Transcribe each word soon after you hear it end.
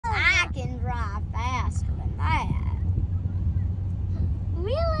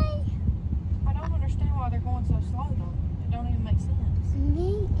going so slow though? It don't even make sense.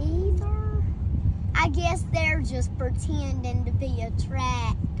 Me either. I guess they're just pretending to be a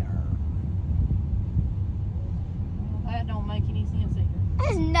tractor. Well, that don't make any sense either.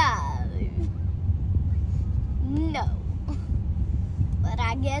 No. But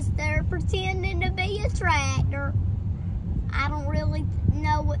I guess they're pretending to be a tractor. I don't really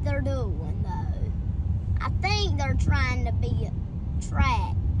know what they're doing though. I think they're trying to be a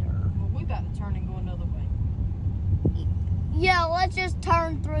tractor. Well, we got to turn and go another way. Yeah, let's just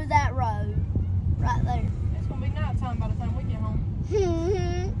turn through that road right there. It's gonna be nighttime by the time we get home.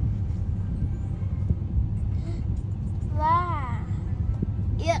 Wow.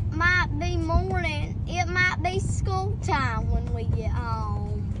 It might be morning. It might be school time when we get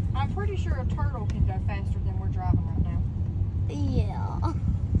home. I'm pretty sure a turtle can go faster than we're driving right now. Yeah.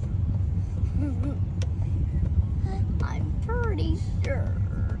 I'm pretty sure.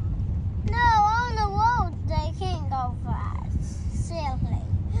 No, on the road they can't go fast. Silly.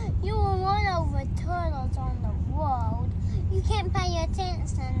 You will run over turtles on the road. You can't pay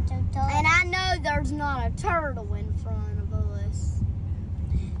attention to turtles. And I know there's not a turtle in front of us.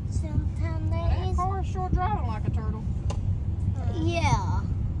 Sometimes there That is. car's sure driving like a turtle. Yeah.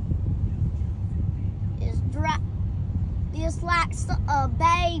 It's like a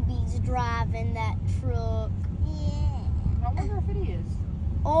baby's driving that truck. Yeah. I wonder if it is.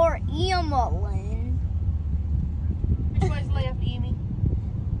 Or Emmeline. Which way's left, Emmy?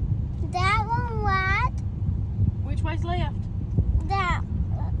 That one right. Which way's left? That.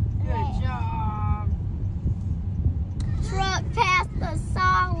 Good job. Truck past the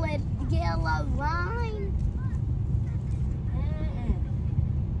solid yellow line.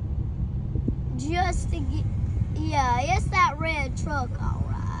 Just to get, yeah, it's that red truck off.